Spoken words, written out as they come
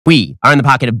We are in the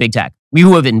pocket of big tech. We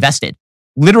who have invested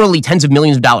literally tens of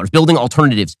millions of dollars building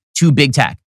alternatives to big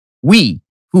tech. We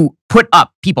who put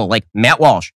up people like Matt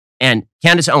Walsh and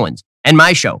Candace Owens and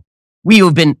my show. We who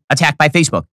have been attacked by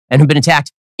Facebook and have been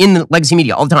attacked in the legacy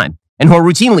media all the time and who are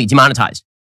routinely demonetized.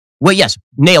 Well, yes,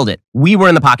 nailed it. We were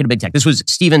in the pocket of big tech. This was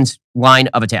Stephen's line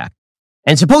of attack.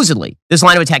 And supposedly, this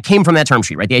line of attack came from that term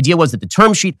sheet, right? The idea was that the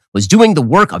term sheet was doing the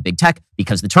work of big tech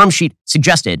because the term sheet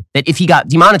suggested that if he got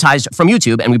demonetized from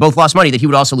YouTube and we both lost money, that he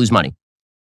would also lose money.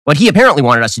 What he apparently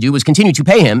wanted us to do was continue to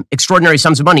pay him extraordinary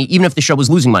sums of money, even if the show was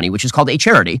losing money, which is called a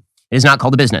charity. It is not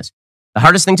called a business. The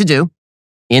hardest thing to do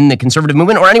in the conservative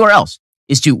movement or anywhere else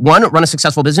is to, one, run a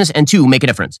successful business, and two, make a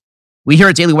difference. We here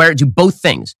at Daily Wire do both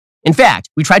things. In fact,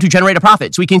 we try to generate a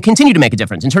profit so we can continue to make a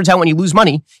difference. And it turns out when you lose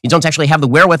money, you don't actually have the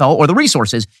wherewithal or the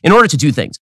resources in order to do things